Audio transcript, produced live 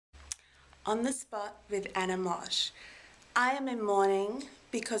on the spot with Anna Mosh. I am in mourning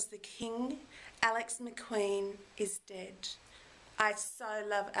because the king, Alex McQueen, is dead. I so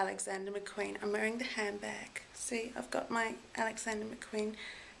love Alexander McQueen. I'm wearing the handbag. See, I've got my Alexander McQueen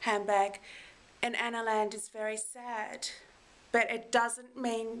handbag. And Annaland is very sad, but it doesn't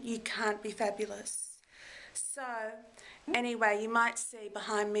mean you can't be fabulous. So, anyway, you might see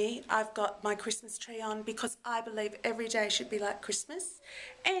behind me, I've got my Christmas tree on because I believe every day should be like Christmas.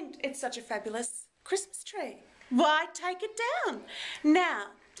 And it's such a fabulous Christmas tree. Why take it down? Now,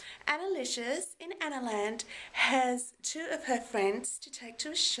 Annalicious in Annaland has two of her friends to take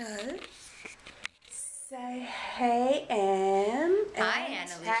to a show. Say, hey, Em. Hi,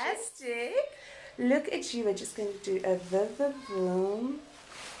 Fantastic. Look at you. We're just going to do a boom.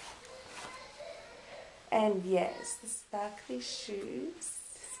 And yes, the sparkly shoes.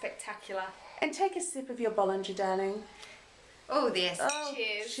 Spectacular. And take a sip of your Bollinger, darling. Oh, yes. Oh,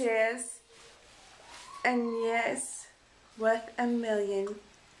 cheers. Cheers. And yes, worth a million.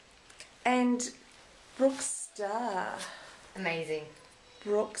 And Brookstar. Amazing.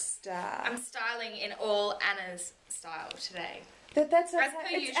 Brookstar. I'm styling in all Anna's style today. That's okay. As per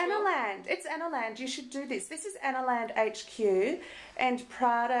It's usual. Annaland. It's Annaland. You should do this. This is Annaland HQ and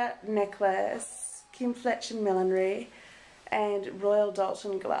Prada necklace, Kim Fletcher millinery, and Royal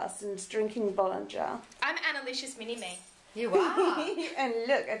Dalton glass and drinking Bollinger. I'm Annalicious mini-me. You And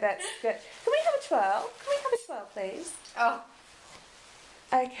look at that skirt. Can we have a twirl? Can we have a twirl, please? Oh.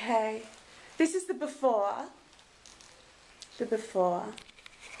 Okay. This is the before. The before.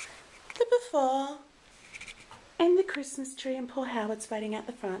 The before. And the Christmas tree, and poor Howard's waiting at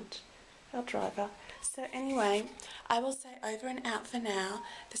the front, our driver. So anyway, I will say over and out for now.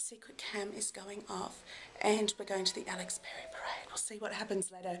 The secret cam is going off and we're going to the Alex Perry parade. We'll see what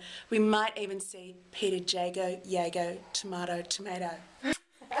happens later. We might even see Peter Jago, Yago, tomato, tomato.